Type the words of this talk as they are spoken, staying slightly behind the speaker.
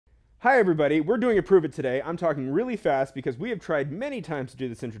Hi everybody, we're doing a Prove It today. I'm talking really fast because we have tried many times to do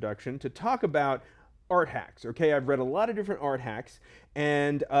this introduction to talk about art hacks, okay? I've read a lot of different art hacks,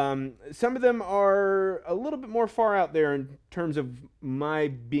 and some of them are a little bit more far out there in terms of my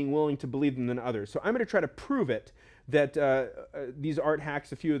being willing to believe them than others. So I'm going to try to prove it that these art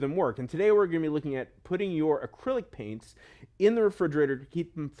hacks, a few of them work. And today we're going to be looking at putting your acrylic paints in the refrigerator to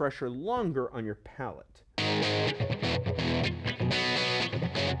keep them fresher longer on your palette.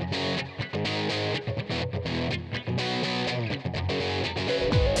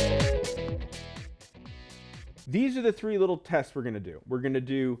 These are the three little tests we're going to do. We're going to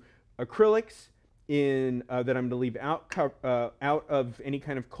do acrylics in that I'm going to leave out of any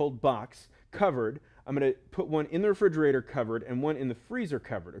kind of cold box covered. I'm going to put one in the refrigerator covered and one in the freezer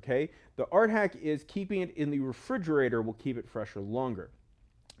covered, okay? The art hack is keeping it in the refrigerator will keep it fresher longer.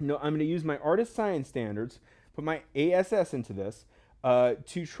 No, I'm going to use my artist science standards, put my ASS into this,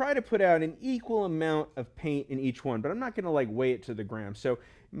 to try to put out an equal amount of paint in each one, but I'm not going to like weigh it to the gram. So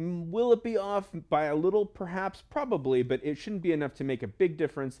will it be off by a little? Perhaps, probably, but it shouldn't be enough to make a big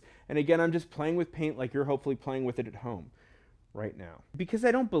difference. And again, I'm just playing with paint like you're hopefully playing with it at home right now. Because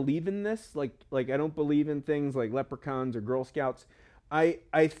I don't believe in this, like I don't believe in things like leprechauns or Girl Scouts, I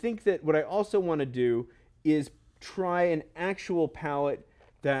think that what I also want to do is try an actual palette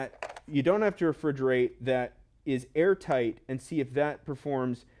that you don't have to refrigerate, that is airtight, and see if that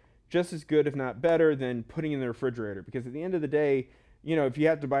performs just as good, if not better, than putting in the refrigerator. Because at the end of the day, you know, if you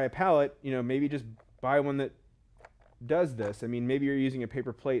have to buy a palette, you know, maybe just buy one that does this. I mean, maybe you're using a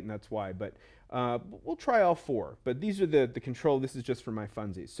paper plate and that's why, but we'll try all four. But these are the control. This is just for my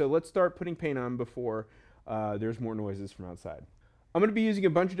funsies. So let's start putting paint on before there's more noises from outside. I'm going to be using a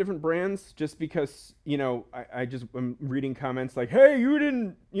bunch of different brands just because, you know, I'm reading comments like, hey, you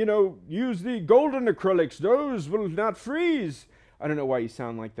didn't, you know, use the golden acrylics. Those will not freeze. I don't know why you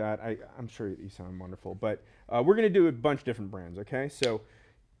sound like that. I'm sure you sound wonderful. But we're going to do a bunch of different brands, okay? So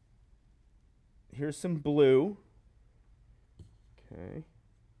here's some blue. Okay.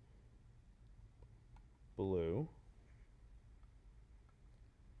 Blue.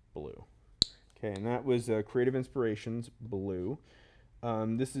 Blue. Okay, and that was Creative Inspirations blue.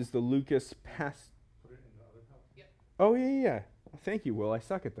 This is the Lucas Past. Put it in the other palette? Yep. Oh, yeah. Thank you, Will. I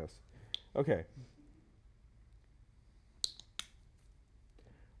suck at this. Okay.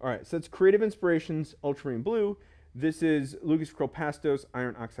 All right, so it's Creative Inspirations Ultramarine Blue. This is Lucas Acrylic Pastos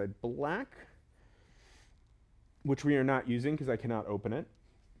Iron Oxide Black, which we are not using because I cannot open it.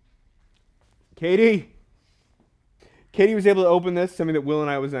 Katie was able to open this, something that Will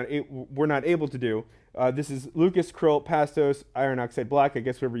and I were not able to do. This is Lucas Acrylic Pastos Iron Oxide Black. I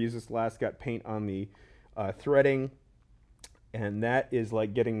guess whoever used this last got paint on the threading, and that is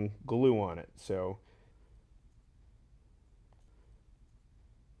like getting glue on it. So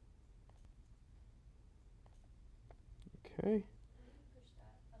okay.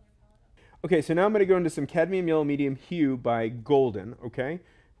 Okay, so now I'm going to go into some cadmium yellow medium hue by Golden. Okay,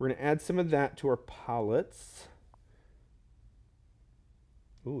 we're going to add some of that to our palettes.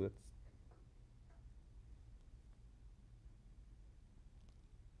 Ooh, that's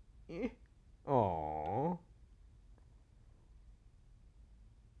aww.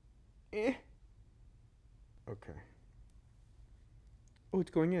 Okay. Oh, it's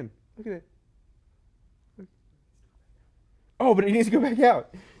going in. Look at it. Oh, but it needs to go back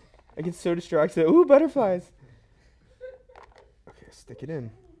out. I get so distracted. Ooh, butterflies. Okay, stick it in.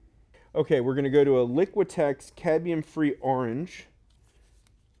 Okay, we're going to go to a Liquitex cadmium-free orange.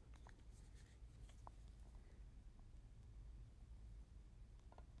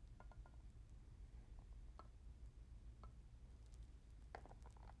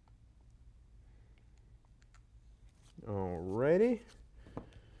 Alrighty.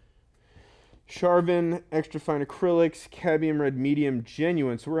 Charvin Extra Fine Acrylics Cadmium Red Medium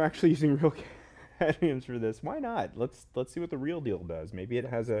Genuine. So we're actually using real cadmiums for this. Why not? Let's see what the real deal does. Maybe it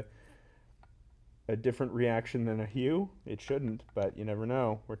has a different reaction than a hue. It shouldn't, but you never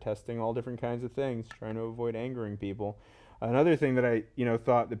know. We're testing all different kinds of things, trying to avoid angering people. Another thing that I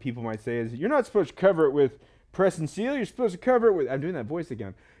thought that people might say is you're not supposed to cover it with press and seal. You're supposed to cover it with. I'm doing that voice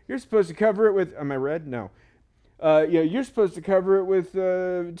again. You're supposed to cover it with. Am I red? No. Yeah, you're supposed to cover it with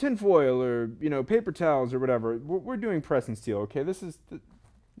tin foil or paper towels or whatever. We're doing press and seal, okay? This is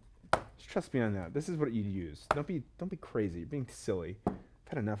just trust me on that. This is what you use. Don't be crazy. You're being silly. I've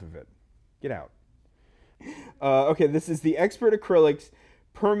had enough of it. Get out. Okay, this is the Expert Acrylics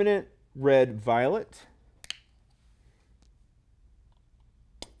Permanent Red Violet.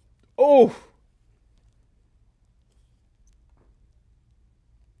 Oh.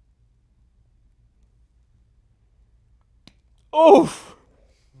 Oh!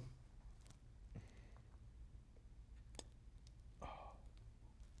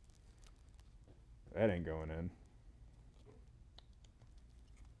 That ain't going in.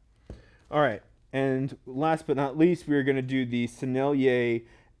 All right, and last but not least, we're going to do the Sennelier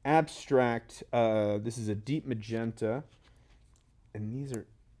Abstract. This is a deep magenta, and these are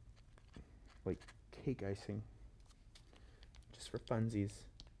like cake icing, just for funsies.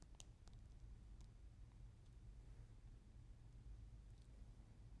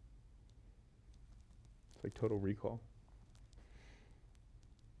 It's like Total Recall.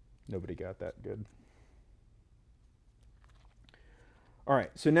 Nobody got that good. All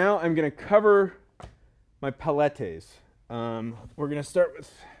right, so now I'm going to cover my palettes. We're going to start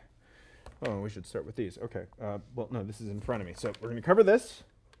with, oh, we should start with these. Okay, well, no, this is in front of me. So we're going to cover this.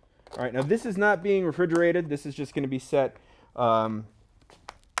 All right, now this is not being refrigerated. This is just going to be set on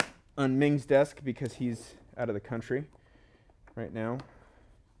Ming's desk because he's out of the country right now.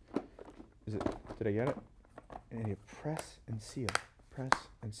 Did I get it? And you press and seal, press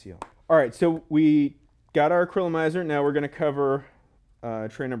and seal. All right, so we got our acrylomizer. Now we're going to cover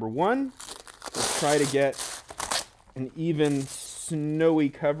tray number 1. Let's try to get an even snowy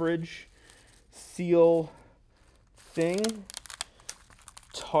coverage. Seal thing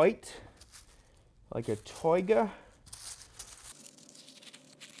tight like a toiga.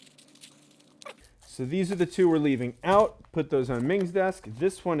 So these are the two we're leaving out. Put those on Ming's desk.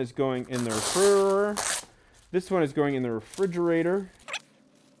 This one is going in the refrigerator. This one is going in the refrigerator.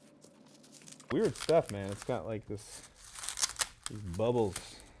 Weird stuff, man. It's got like these bubbles.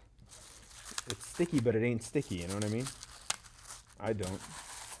 It's sticky, but it ain't sticky. You know what I mean? I don't.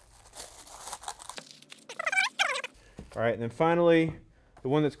 All right, and then finally, the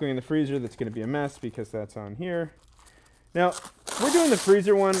one that's going in the freezer that's going to be a mess because that's on here. Now, we're doing the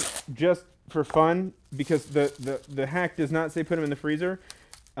freezer one just for fun because the hack does not say put them in the freezer.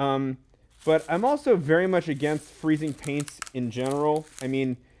 But I'm also very much against freezing paints in general. I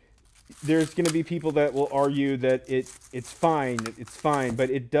mean, there's going to be people that will argue that it's fine, but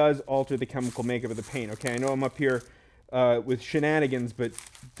it does alter the chemical makeup of the paint. Okay, I know I'm up here with shenanigans, but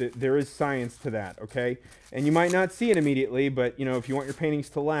there is science to that. Okay, and you might not see it immediately, but you know, if you want your paintings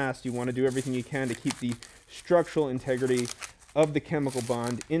to last, you want to do everything you can to keep the structural integrity of the chemical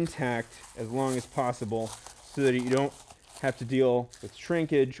bond intact as long as possible, so that you don't have to deal with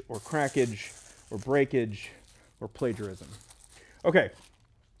shrinkage or crackage or breakage or plagiarism. Okay,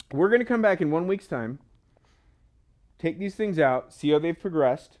 we're going to come back in 1 week's time, take these things out, see how they've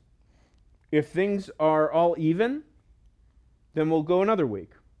progressed. If things are all even, then we'll go another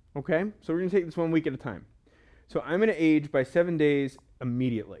week. Okay, so we're going to take this 1 week at a time. So I'm going to age by 7 days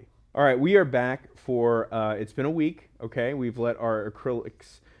immediately. All right, we are back for, it's been a week. Okay, we've let our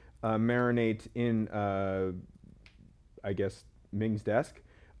acrylics marinate in I guess, Ming's desk.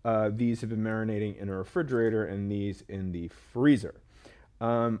 These have been marinating in a refrigerator and these in the freezer.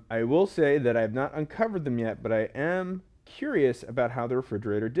 I will say that I have not uncovered them yet, but I am curious about how the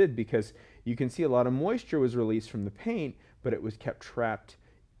refrigerator did because you can see a lot of moisture was released from the paint, but it was kept trapped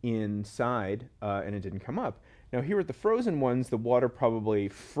inside and it didn't come up. Now here with the frozen ones, the water probably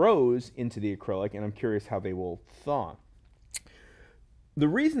froze into the acrylic, and I'm curious how they will thaw. The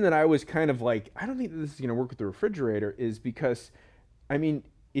reason that I was kind of like, I don't think that this is going to work with the refrigerator is because, I mean,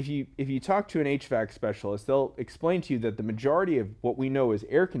 if you talk to an HVAC specialist, they'll explain to you that the majority of what we know as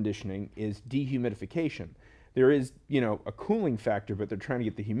air conditioning is dehumidification. There is, you know, a cooling factor, but they're trying to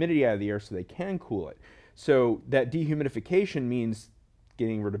get the humidity out of the air so they can cool it. So that dehumidification means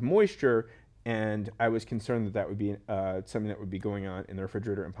getting rid of moisture, and I was concerned that that would be something that would be going on in the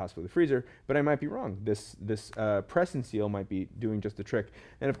refrigerator and possibly the freezer, but I might be wrong. This press and seal might be doing just the trick.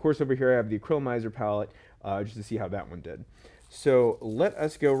 And of course over here I have the acrylomizer palette just to see how that one did. So let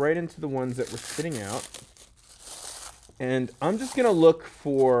us go right into the ones that were spitting out. And I'm just going to look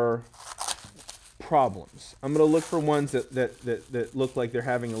for problems. I'm going to look for ones that look like they're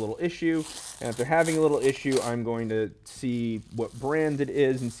having a little issue. And if they're having a little issue, I'm going to see what brand it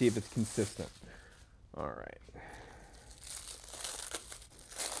is and see if it's consistent. All right.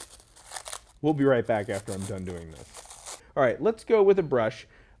 We'll be right back after I'm done doing this. All right, let's go with a brush.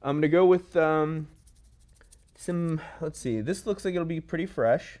 I'm going to go with let's see, this looks like it'll be pretty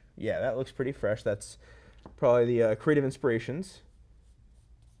fresh. Yeah, that looks pretty fresh. That's probably the Creative Inspirations.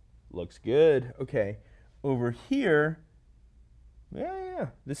 Looks good. Okay, over here, yeah,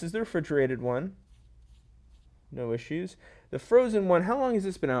 this is the refrigerated one. No issues. The frozen one, how long has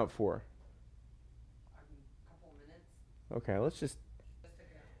this been out for? A couple minutes. Okay, let's just,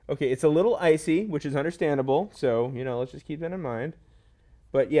 okay, it's a little icy, which is understandable, so, you know, let's just keep that in mind.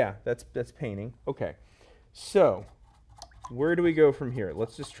 But yeah, that's painting. Okay, so where do we go from here?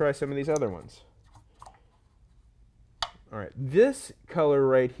 Let's just try some of these other ones. All right, this color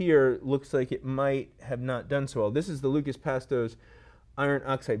right here looks like it might have not done so well. This is the Lucas Pasto's Iron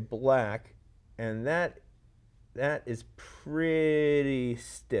Oxide Black, and that is pretty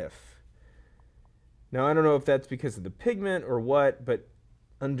stiff. Now, I don't know if that's because of the pigment or what, but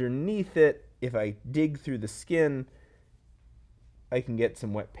underneath it, if I dig through the skin, I can get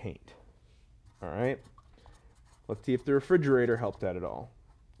some wet paint. All right, let's see if the refrigerator helped that at all.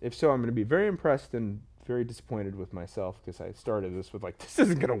 If so, I'm going to be very impressed and very disappointed with myself because I started this with like, this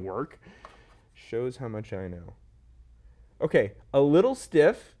isn't going to work. Shows how much I know. Okay, a little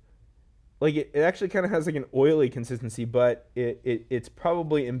stiff. Like it actually kind of has like an oily consistency, but it's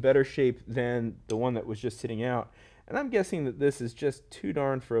probably in better shape than the one that was just sitting out. And I'm guessing that this is just too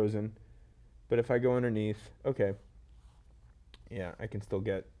darn frozen. But if I go underneath, okay. Yeah, I can still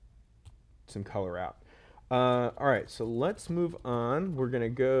get some color out. All right, so let's move on. We're gonna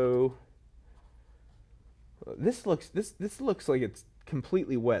go. This looks like it's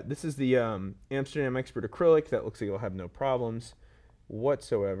completely wet. This is the Amsterdam Expert acrylic. That looks like it'll have no problems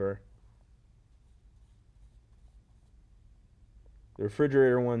whatsoever. The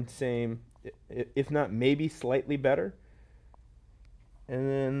refrigerator one, same, if not maybe slightly better. And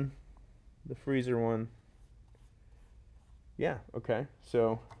then the freezer one, yeah, okay,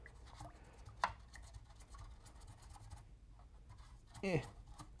 so all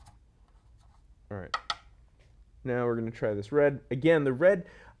right, now we're gonna try this red. Again, the red,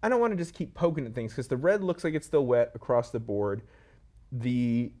 I don't want to just keep poking at things because the red looks like it's still wet across the board.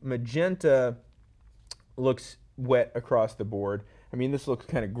 The magenta looks wet across the board. I mean, this looks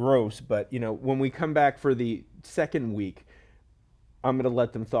kind of gross, but you know, when we come back for the second week, I'm going to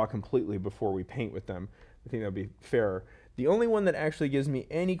let them thaw completely before we paint with them. I think that'll be fairer. The only one that actually gives me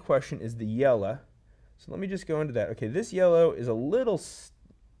any question is the yellow. So let me just go into that. Okay, this yellow is a little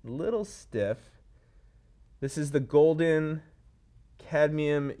stiff. This is the golden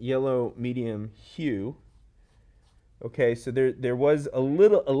cadmium yellow medium hue. Okay, so there was a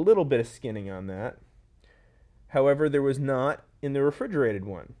little bit of skinning on that. However, there was not in the refrigerated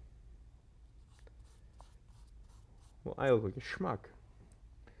one. Well, I look like a schmuck,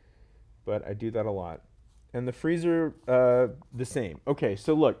 but I do that a lot. And the freezer, the same. Okay,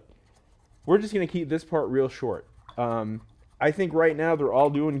 so look, we're just going to keep this part real short. I think right now they're all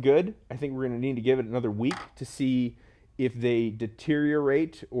doing good. I think we're going to need to give it another week to see if they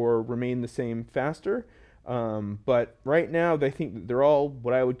deteriorate or remain the same faster. But right now, I think that they're all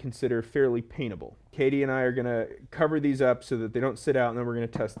what I would consider fairly paintable. Katie and I are going to cover these up so that they don't sit out, and then we're going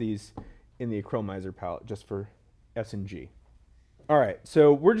to test these in the Acrylizer palette just for S&G. All right,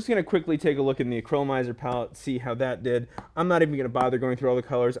 so we're just going to quickly take a look in the Acrylizer palette, see how that did. I'm not even going to bother going through all the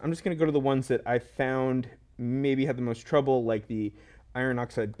colors. I'm just going to go to the ones that I found maybe had the most trouble, like the Iron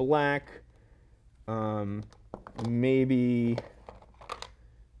Oxide Black, maybe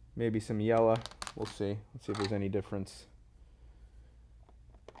some yellow. We'll see. Let's see if there's any difference.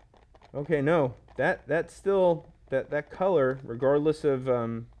 Okay, no, that's still that color, regardless of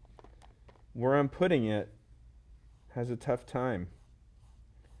where I'm putting it, has a tough time.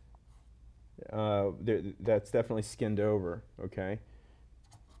 That's definitely skinned over. Okay.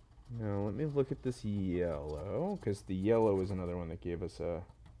 Now let me look at this yellow, because the yellow is another one that gave us a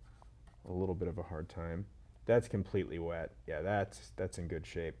little bit of a hard time. That's completely wet. Yeah, that's in good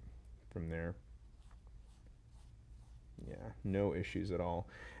shape from there. Yeah, no issues at all.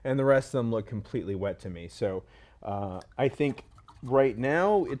 And the rest of them look completely wet to me. So I think right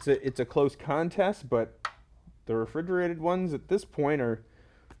now it's a close contest, but the refrigerated ones at this point are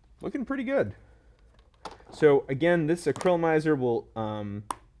looking pretty good. So again, this Acrylizer will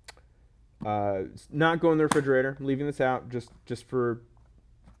not go in the refrigerator. I'm leaving this out just for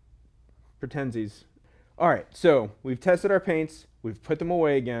pretensies. All right, so we've tested our paints. We've put them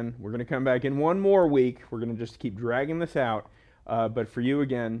away again. We're going to come back in one more week. We're going to just keep dragging this out. But for you,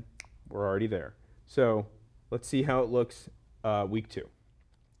 again, we're already there. So let's see how it looks week 2.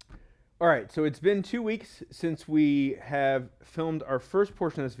 All right, so it's been 2 weeks since we have filmed our first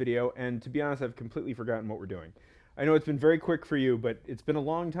portion of this video. And to be honest, I've completely forgotten what we're doing. I know it's been very quick for you, but it's been a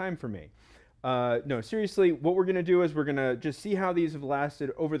long time for me. No, seriously, what we're going to do is we're going to just see how these have lasted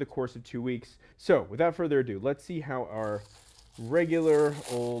over the course of 2 weeks. So without further ado, let's see how our regular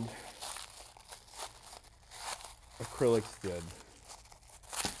old acrylics did.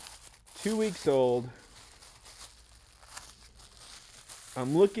 2 weeks old.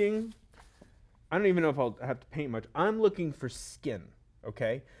 I'm looking, I don't even know if I'll have to paint much. I'm looking for skin,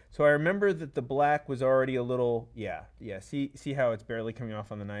 okay? So I remember that the black was already a little, yeah, see how it's barely coming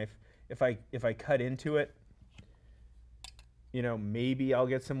off on the knife? If I cut into it, you know, maybe I'll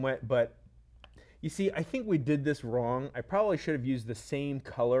get some wet, but You see, I think we did this wrong. I probably should have used the same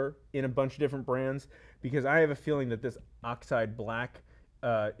color in a bunch of different brands because I have a feeling that this oxide black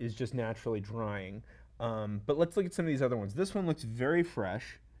is just naturally drying. But let's look at some of these other ones. This one looks very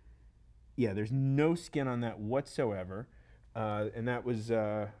fresh. Yeah, there's no skin on that whatsoever. And that was,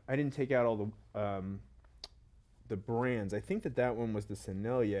 I didn't take out all the brands. I think that that one was the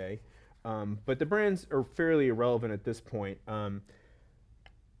Sennelier. But the brands are fairly irrelevant at this point.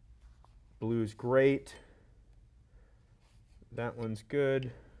 Blue's great. That one's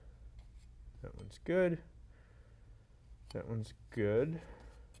good. That one's good. That one's good.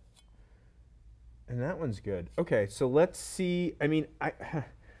 And that one's good. Okay, so let's see. I mean,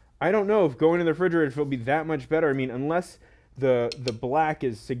 I don't know if going in the refrigerator if it'll be that much better. I mean, unless the black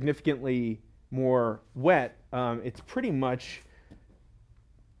is significantly more wet, it's pretty much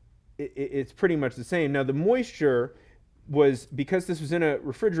it's pretty much the same. Now the moisture was, because this was in a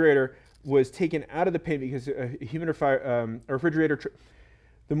refrigerator, was taken out of the paint because a humidifier, a refrigerator,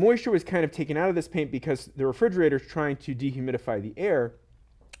 the moisture was kind of taken out of this paint because the refrigerator is trying to dehumidify the air,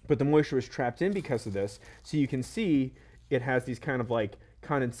 but the moisture was trapped in because of this. So you can see it has these kind of like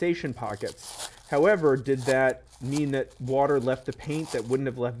condensation pockets. However, did that mean that water left the paint that wouldn't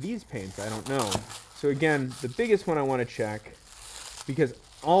have left these paints? I don't know. So again, the biggest one I want to check, because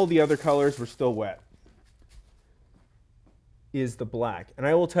all the other colors were still wet, is the black. And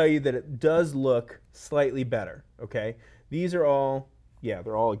I will tell you that it does look slightly better, okay? These are all, yeah,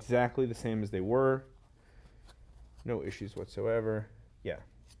 they're all exactly the same as they were. No issues whatsoever. Yeah.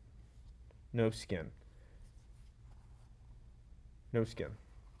 No skin. No skin.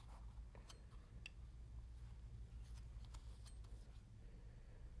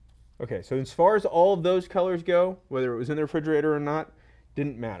 Okay, so as far as all of those colors go, whether it was in the refrigerator or not,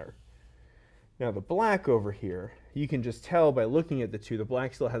 didn't matter. Now the black over here, you can just tell by looking at the two, the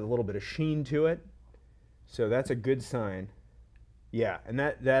black still has a little bit of sheen to it. So that's a good sign. Yeah, and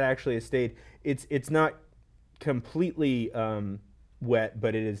that actually has stayed. It's not completely wet,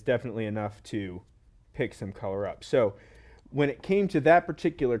 but it is definitely enough to pick some color up. So when it came to that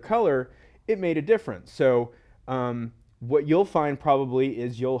particular color, it made a difference. So what you'll find probably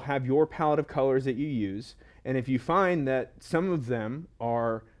is you'll have your palette of colors that you use, and if you find that some of them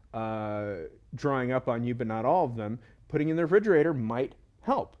are drying up on you, but not all of them, putting in the refrigerator might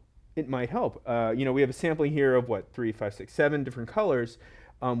help. It might help. You know, we have a sampling here of what, 3, 5, 6, 7 different colors.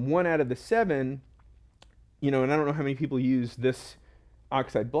 1 out of the 7, you know, and I don't know how many people use this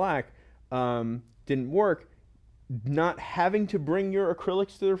oxide black, didn't work. Not having to bring your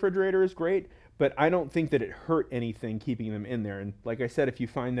acrylics to the refrigerator is great, but I don't think that it hurt anything keeping them in there. And like I said, if you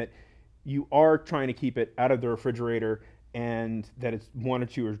find that you are trying to keep it out of the refrigerator and that it's 1 or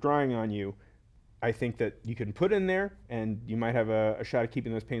 2 is drying on you, I think that you can put in there and you might have a shot at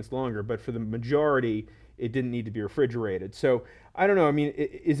keeping those paints longer. But for the majority, it didn't need to be refrigerated. So I don't know. I mean,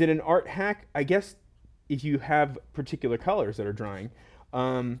 is it an art hack? I guess if you have particular colors that are drying.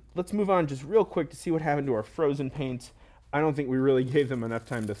 Let's move on just real quick to see what happened to our frozen paints. I don't think we really gave them enough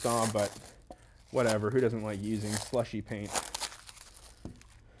time to thaw, but whatever. Who doesn't like using slushy paint?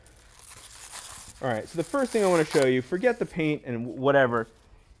 All right, so the first thing I want to show you, forget the paint and whatever.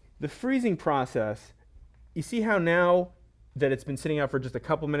 The freezing process, you see how now that it's been sitting out for just a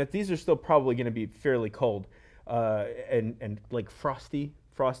couple minutes, these are still probably going to be fairly cold and like frosty.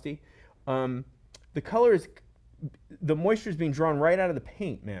 The color is, the moisture is being drawn right out of the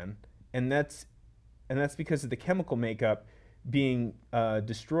paint, man, and that's because of the chemical makeup being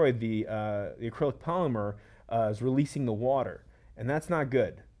destroyed. The acrylic polymer is releasing the water, and that's not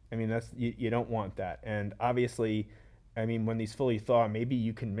good. I mean, that's you don't want that. And obviously, I mean, when these fully thaw, maybe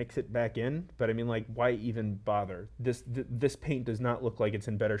you can mix it back in, but I mean, like, why even bother? This paint does not look like it's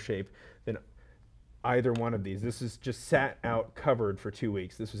in better shape than either one of these. This is just sat out covered for 2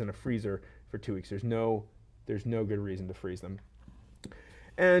 weeks. This was in a freezer for 2 weeks. There's no good reason to freeze them.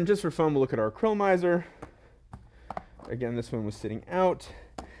 And just for fun, we'll look at our acrylomizer. Again, this one was sitting out.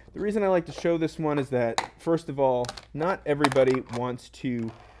 The reason I like to show this one is that, first of all, not everybody wants to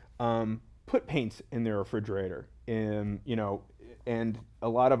put paints in their refrigerator. You know, and a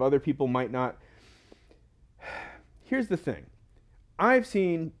lot of other people might not. Here's the thing. I've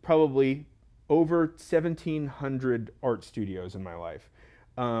seen probably over 1,700 art studios in my life.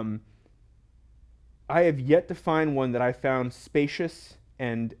 I have yet to find one that I found spacious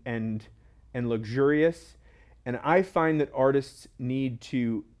and luxurious, and I find that artists need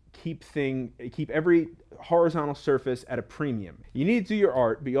to keep every horizontal surface at a premium. You need to do your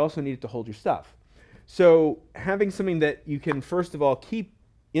art, but you also need it to hold your stuff. So having something that you can, first of all, keep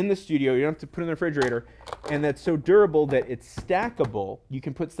in the studio. You don't have to put it in the refrigerator. And that's so durable that it's stackable. You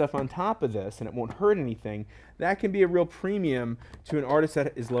can put stuff on top of this and it won't hurt anything. That can be a real premium to an artist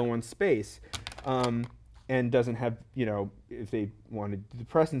that is low on space and doesn't have, you know, if they want to do the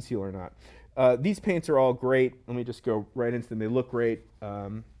press and seal or not. These paints are all great. Let me just go right into them. They look great.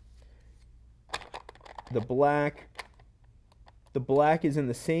 The black is in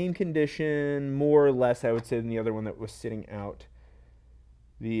the same condition, more or less, I would say, than the other one that was sitting out.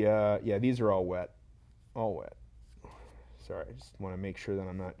 Yeah, these are all wet. All wet. Sorry, I just want to make sure that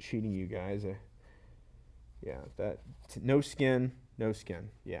I'm not cheating you guys. Yeah, no skin, no skin.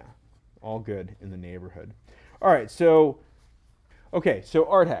 Yeah, all good in the neighborhood. All right, so, okay, so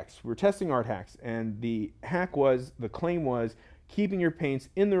art hacks. We're testing art hacks, and the claim was, keeping your paints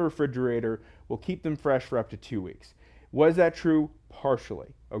in the refrigerator will keep them fresh for up to 2 weeks. Was that true? Partially,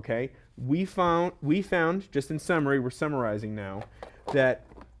 okay? We found, just in summary, we're summarizing now, that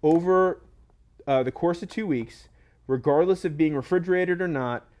over the course of 2 weeks, regardless of being refrigerated or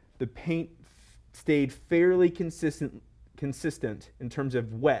not, the paint stayed fairly consistent in terms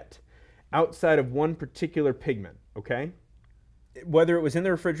of wet, outside of one particular pigment, okay? Whether it was in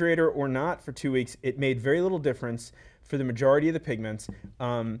the refrigerator or not for 2 weeks, it made very little difference for the majority of the pigments.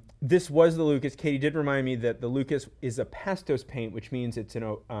 This was the Lucas. Katie did remind me that the Lucas is a pastos paint, which means it's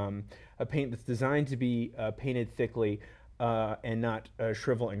a paint that's designed to be painted thickly and not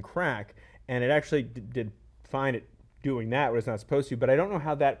shrivel and crack. And it actually did fine at doing that, what it's not supposed to, but I don't know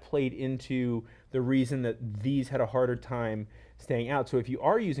how that played into the reason that these had a harder time staying out. So if you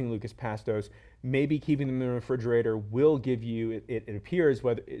are using Lucas pastos, maybe keeping them in the refrigerator will give you, it appears,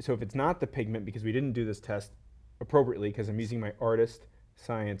 whether, so if it's not the pigment, because we didn't do this test appropriately because I'm using my artist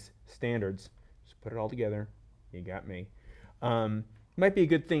science standards, just put it all together, you got me. Might be a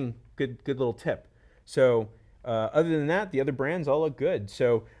good thing, good little tip. So other than that, the other brands all look good.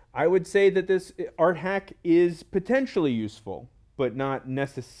 So I would say that this art hack is potentially useful, but not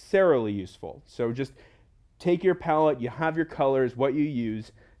necessarily useful. So just take your palette, you have your colors, what you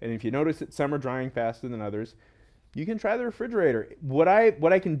use, and if you notice that some are drying faster than others, you can try the refrigerator. What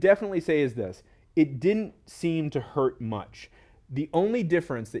I can definitely say is this: it didn't seem to hurt much. The only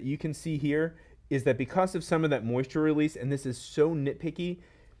difference that you can see here is that because of some of that moisture release, and this is so nitpicky,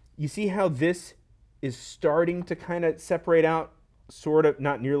 you see how this is starting to kind of separate out, sort of,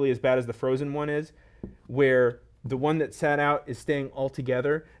 not nearly as bad as the frozen one is, where the one that sat out is staying all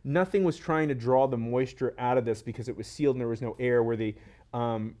together. Nothing was trying to draw the moisture out of this because it was sealed and there was no air, where the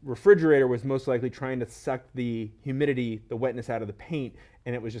refrigerator was most likely trying to suck the humidity, the wetness out of the paint,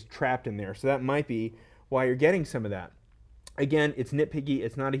 and it was just trapped in there. So that might be why you're getting some of that. Again, it's nitpicky,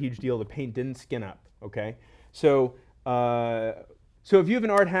 it's not a huge deal. The paint didn't skin up, okay? So, so if you have an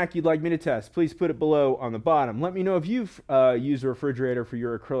art hack you'd like me to test, please put it below on the bottom. Let me know if you've used a refrigerator for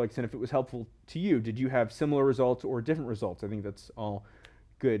your acrylics and if it was helpful to you. Did you have similar results or different results? I think that's all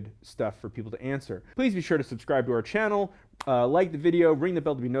good stuff for people to answer. Please be sure to subscribe to our channel, like the video, ring the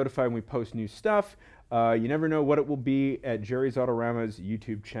bell to be notified when we post new stuff. You never know what it will be at JerrysArtarama's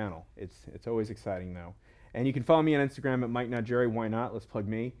YouTube channel. It's always exciting though. And you can follow me on Instagram at MikeNotJerry. Why not? Let's plug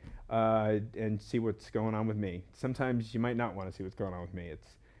me and see what's going on with me. Sometimes you might not want to see what's going on with me.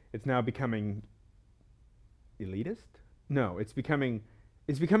 It's now becoming elitist? No, it's becoming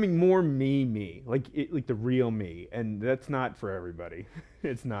more me, like the real me, and that's not for everybody.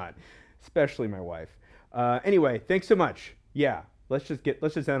 It's not, especially my wife. Anyway, thanks so much. Yeah, let's just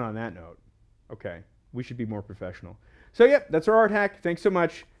end on that note. Okay, we should be more professional. So yep, that's our art hack. Thanks so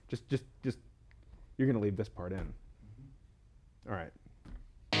much. Just you're gonna leave this part in. All right.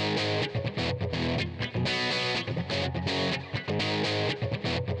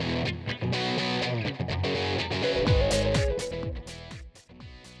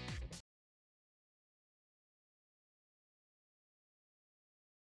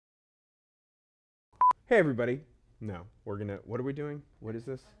 Hey everybody. No, what are we doing? What is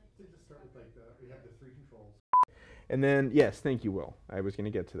this? To just start with like we have the 3 controls. And then, yes, thank you, Will. I was gonna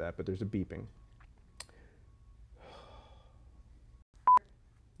get to that, but there's a beeping.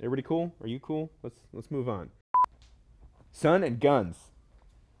 Everybody cool? Are you cool? Let's move on. Sun and guns.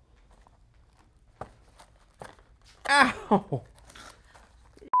 Ow!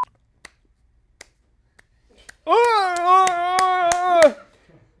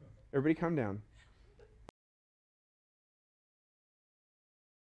 Everybody calm down.